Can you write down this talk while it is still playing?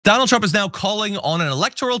Donald Trump is now calling on an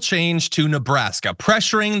electoral change to Nebraska,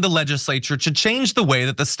 pressuring the legislature to change the way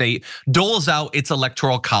that the state doles out its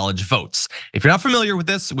electoral college votes. If you're not familiar with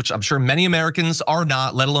this, which I'm sure many Americans are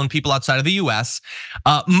not, let alone people outside of the US,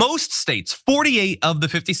 most states, 48 of the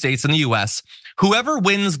 50 states in the US, whoever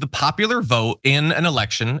wins the popular vote in an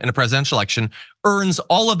election, in a presidential election, earns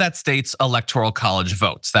all of that state's electoral college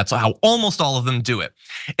votes. That's how almost all of them do it.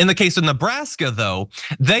 In the case of Nebraska, though,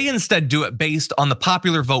 they instead do it based on the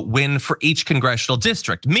popular vote win for each congressional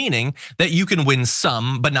district, meaning that you can win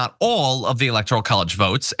some, but not all of the electoral college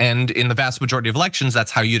votes. And in the vast majority of elections,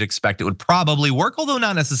 that's how you'd expect it would probably work, although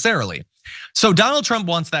not necessarily. So Donald Trump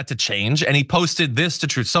wants that to change, and he posted this to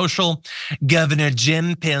Truth Social. Governor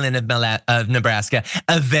Jim Pillen of Nebraska,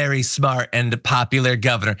 a very smart and popular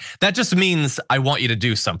governor. That just means I want you to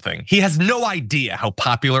do something. He has no idea how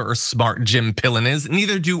popular or smart Jim Pillen is,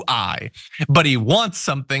 neither do I. But he wants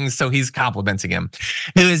something, so he's complimenting him.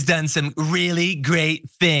 Who has done some really great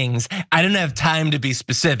things. I don't have time to be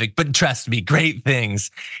specific, but trust me, great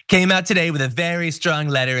things. Came out today with a very strong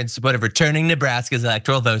letter in support of returning Nebraska's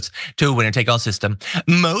electoral votes to a winner-take-all system.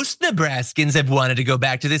 Most Nebraskans have wanted to go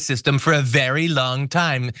back to this system for a very long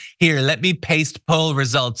time. Here, let me paste poll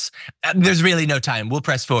results. There's really no time, we'll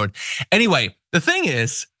press forward. Anyway, the thing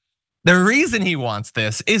is, the reason he wants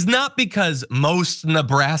this is not because most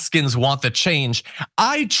Nebraskans want the change.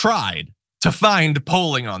 I tried to find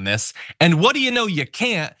polling on this, and what do you know, you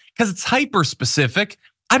can't, because it's hyper specific.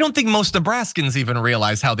 I don't think most Nebraskans even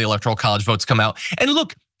realize how the electoral college votes come out. And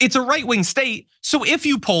look, it's a right-wing state, so if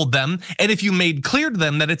you polled them and if you made clear to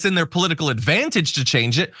them that it's in their political advantage to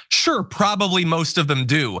change it, sure, probably most of them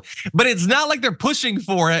do. But it's not like they're pushing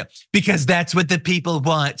for it because that's what the people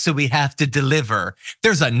want, so we have to deliver.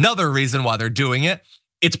 There's another reason why they're doing it.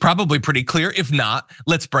 It's probably pretty clear. If not,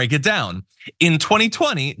 let's break it down. In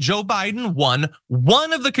 2020, Joe Biden won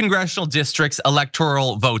one of the congressional district's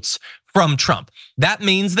electoral votes from Trump. That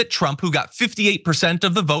means that Trump, who got 58%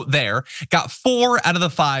 of the vote there, got 4 out of the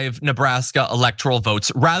 5 Nebraska electoral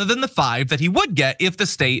votes, rather than the 5 that he would get if the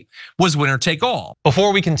state was winner take all.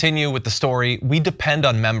 Before we continue with the story, we depend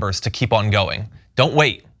on members to keep on going. Don't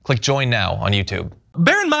wait, click join now on YouTube.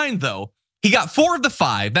 Bear in mind though, he got 4 of the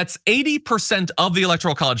 5, that's 80% of the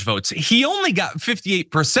electoral college votes. He only got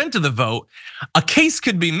 58% of the vote. A case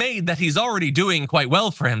could be made that he's already doing quite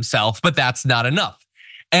well for himself, but that's not enough.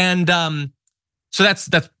 And so that's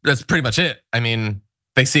pretty much it. I mean,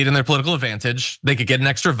 they see it in their political advantage. They could get an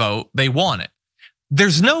extra vote. They want it.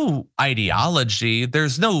 There's no ideology.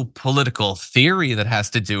 There's no political theory that has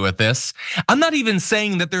to do with this. I'm not even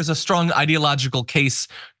saying that there's a strong ideological case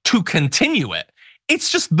to continue it. It's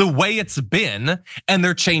just the way it's been, and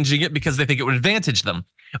they're changing it because they think it would advantage them.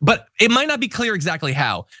 But it might not be clear exactly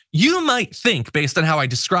how. You might think, based on how I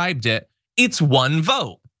described it, it's one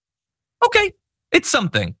vote. Okay. It's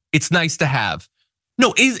something, it's nice to have.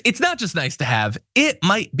 No, it's not just nice to have, it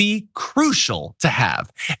might be crucial to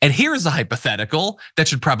have. And here's a hypothetical that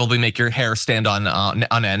should probably make your hair stand on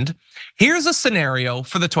end. Here's a scenario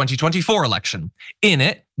for the 2024 election. In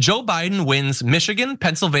it, Joe Biden wins Michigan,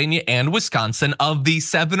 Pennsylvania, and Wisconsin of the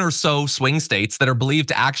 7 or so swing states that are believed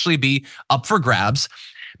to actually be up for grabs.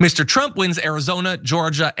 Mr. Trump wins Arizona,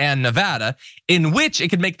 Georgia, and Nevada, in which it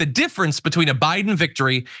could make the difference between a Biden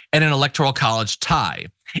victory and an electoral college tie.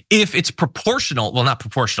 If it's proportional, well, not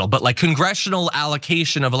proportional, but like congressional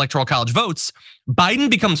allocation of electoral college votes, Biden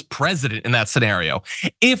becomes president in that scenario.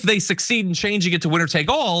 If they succeed in changing it to winner take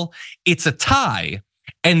all, it's a tie.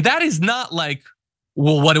 And that is not like,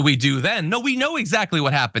 well, what do we do then? No, we know exactly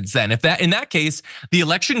what happens then. In that case, the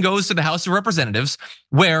election goes to the House of Representatives,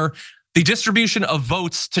 where the distribution of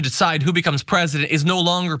votes to decide who becomes president is no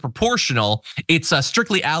longer proportional. It's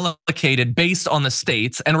strictly allocated based on the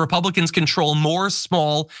states, and Republicans control more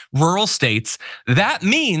small rural states. That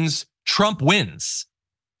means Trump wins.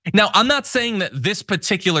 Now, I'm not saying that this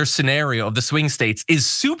particular scenario of the swing states is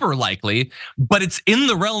super likely, but it's in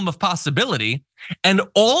the realm of possibility. And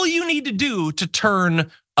all you need to do to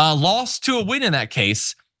turn a loss to a win in that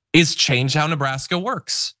case is change how Nebraska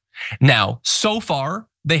works. Now, so far,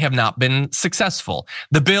 they have not been successful.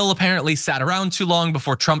 The bill apparently sat around too long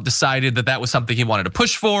before Trump decided that that was something he wanted to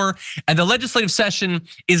push for, and the legislative session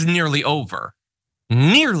is nearly over.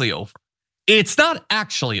 Nearly over. It's not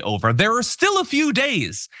actually over. There are still a few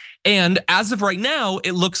days, and as of right now,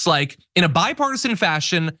 it looks like in a bipartisan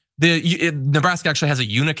fashion, Nebraska actually has a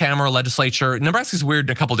unicameral legislature. Nebraska's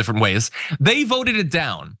weird in a couple different ways. They voted it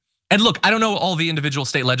down. And look, I don't know all the individual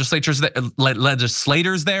state legislators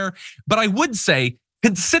there, but I would say,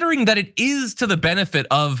 considering that it is to the benefit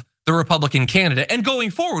of the Republican candidate, and going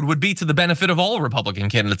forward would be to the benefit of all Republican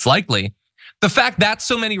candidates likely, The fact that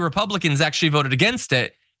so many Republicans actually voted against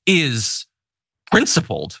it is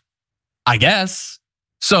principled, I guess.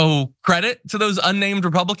 So credit to those unnamed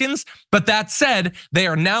Republicans. But that said, they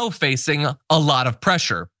are now facing a lot of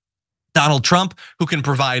pressure. Donald Trump, who can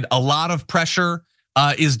provide a lot of pressure,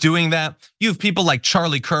 is doing that. You have people like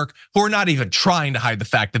Charlie Kirk who are not even trying to hide the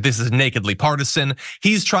fact that this is nakedly partisan.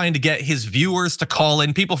 He's trying to get his viewers to call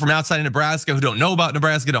in, people from outside of Nebraska who don't know about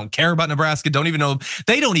Nebraska, don't care about Nebraska, they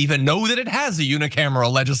don't even know that it has a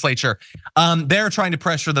unicameral legislature. They're trying to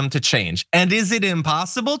pressure them to change. And is it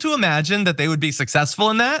impossible to imagine that they would be successful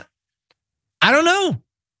in that? I don't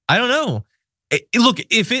know. Look,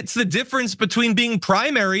 if it's the difference between being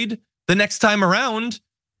primaried the next time around,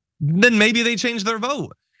 then maybe they change their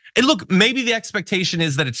vote. And look, maybe the expectation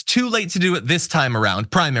is that it's too late to do it this time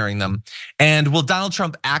around, primarying them. And will Donald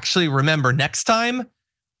Trump actually remember next time?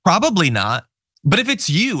 Probably not. But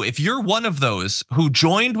if you're one of those who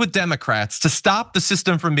joined with Democrats to stop the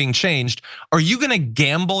system from being changed, are you gonna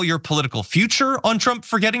gamble your political future on Trump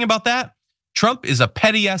forgetting about that? Trump is a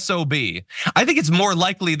petty SOB. I think it's more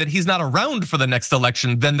likely that he's not around for the next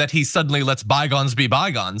election than that he suddenly lets bygones be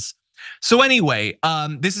bygones. So anyway,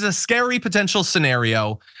 this is a scary potential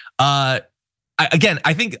scenario. Again,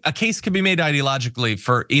 I think a case can be made ideologically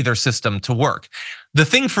for either system to work. The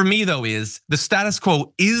thing for me though is the status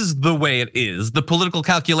quo is the way it is. The political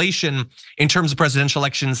calculation in terms of presidential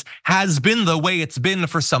elections has been the way it's been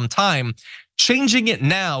for some time. Changing it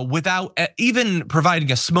now without even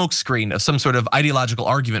providing a smokescreen of some sort of ideological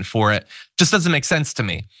argument for it just doesn't make sense to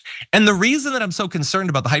me. And the reason that I'm so concerned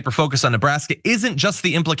about the hyper focus on Nebraska isn't just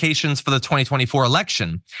the implications for the 2024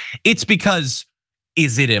 election. It's because,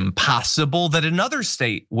 is it impossible that another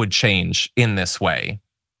state would change in this way?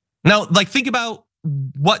 Now, like, think about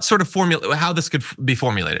what sort of formula, how this could be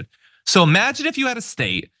formulated. So imagine if you had a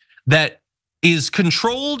state that is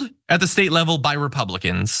controlled at the state level by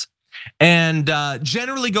Republicans and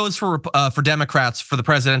generally goes for Democrats for the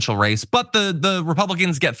presidential race, but the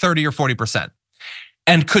Republicans get 30 or 40%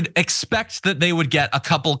 and could expect that they would get a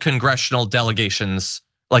couple congressional delegations,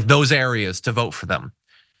 like those areas, to vote for them.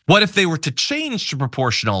 What if they were to change to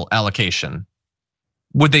proportional allocation?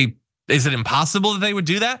 Is it impossible that they would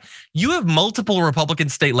do that? You have multiple Republican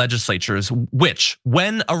state legislatures, which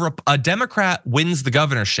when a Democrat wins the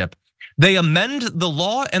governorship, they amend the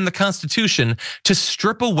law and the Constitution to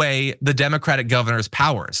strip away the Democratic governor's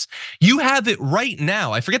powers. You have it right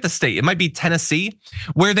now, I forget the state, it might be Tennessee,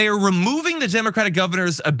 where they are removing the Democratic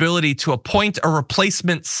governor's ability to appoint a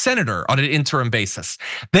replacement senator on an interim basis.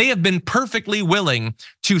 They have been perfectly willing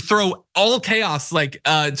to throw all chaos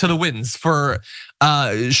to the winds for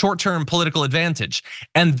short-term political advantage.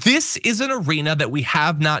 And this is an arena that we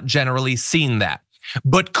have not generally seen that.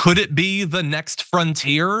 But could it be the next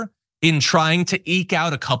frontier in trying to eke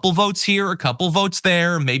out a couple votes here, a couple votes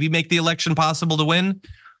there, maybe make the election possible to win?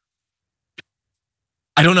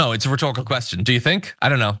 I don't know, it's a rhetorical question. Do you think? I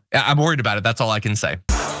don't know, I'm worried about it, that's all I can say.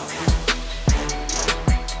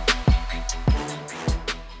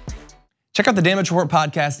 Check out the Damage Report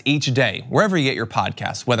podcast each day, wherever you get your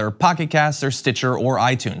podcasts, whether Pocket Casts or Stitcher or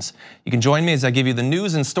iTunes. You can join me as I give you the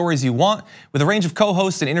news and stories you want, with a range of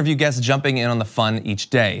co-hosts and interview guests jumping in on the fun each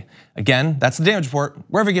day. Again, that's the Damage Report,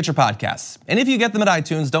 wherever you get your podcasts. And if you get them at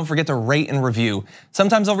iTunes, don't forget to rate and review.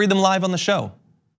 Sometimes I'll read them live on the show.